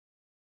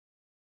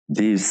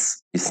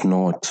This is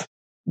not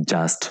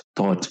just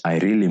thought, I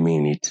really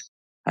mean it.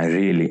 I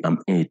really am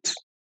it.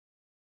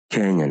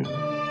 Kenyan.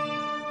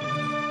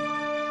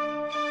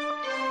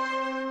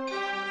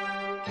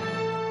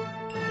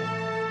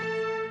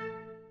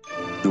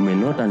 You may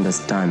not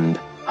understand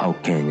how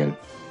Kenyan.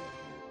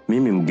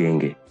 Mimi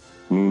mgenge.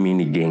 Mimi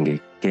ni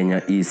genge.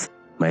 Kenya is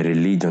my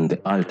religion,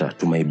 the altar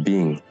to my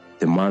being,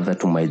 the mother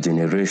to my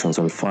generations,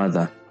 or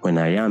father when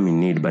I am in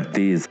need. But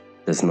this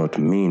does not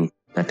mean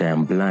that I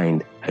am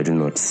blind. I do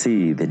not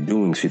see the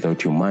doings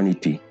without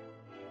humanity,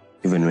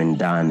 even when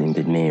done in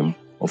the name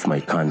of my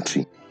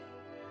country.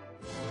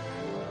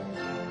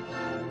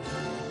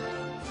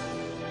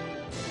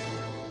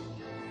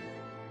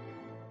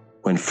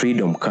 When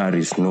freedom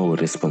carries no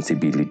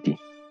responsibility,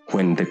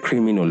 when the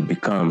criminal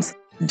becomes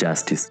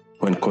justice,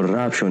 when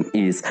corruption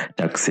is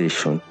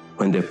taxation,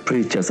 when the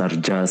preachers are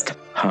just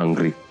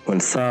hungry, when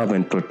serve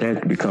and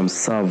protect becomes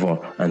serve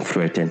and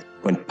threaten,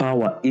 when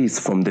power is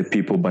from the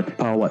people but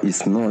power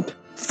is not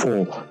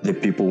for the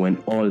people, when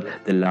all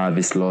the love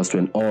is lost,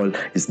 when all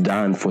is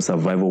done for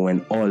survival,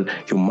 when all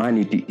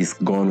humanity is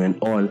gone, when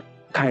all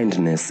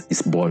kindness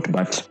is bought.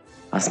 But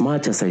as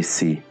much as I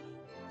see,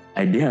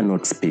 I dare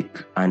not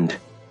speak, and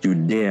you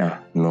dare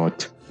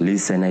not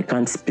listen. I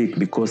can't speak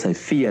because I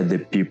fear the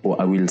people.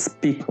 I will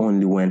speak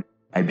only when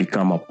I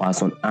become a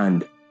person,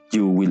 and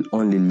you will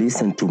only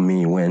listen to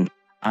me when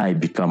I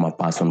become a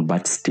person.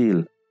 But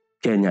still,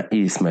 Kenya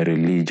is my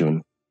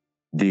religion.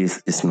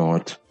 This is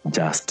not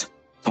just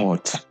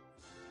thought.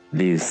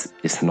 This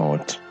is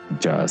not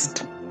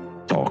just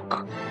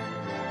talk.